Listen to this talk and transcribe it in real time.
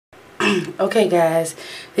Okay guys,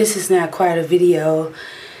 this is not quite a video.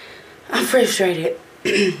 I'm frustrated.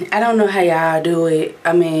 I don't know how y'all do it.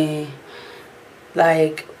 I mean,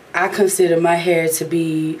 like, I consider my hair to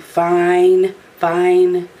be fine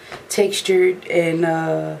textured, and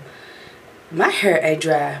my hair ain't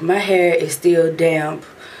dry. My hair is still damp.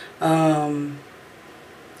 And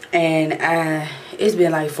it's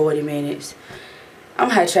been like 40 minutes. I'm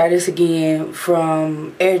gonna have to try this again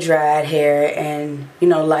from air dried hair and, you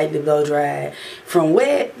know, lightly blow dried. From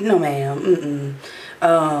wet, no ma'am.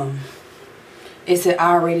 It's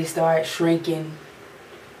already started shrinking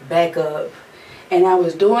back up, and I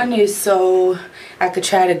was doing this so I could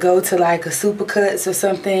try to go to like a Supercuts or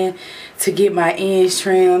something to get my ends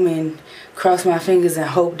trimmed and cross my fingers and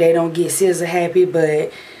hope they don't get scissor happy.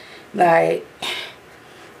 But like,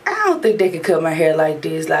 I don't think they could cut my hair like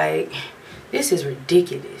this. Like, this is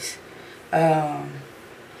ridiculous. Yeah,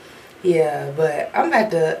 but I'm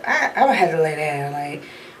gonna have to lay down. Like,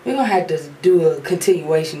 we're gonna have to do a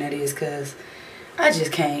continuation of this because I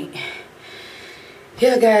just can't.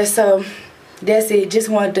 Yeah, guys, so that's it. Just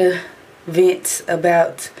wanted to vent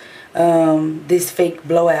about this fake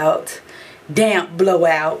blowout, damp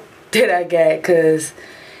blowout that I got, because,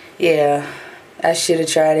 yeah, I should have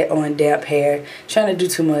tried it on damp hair. Trying to do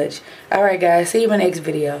too much. Alright, guys, see you in my next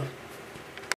video.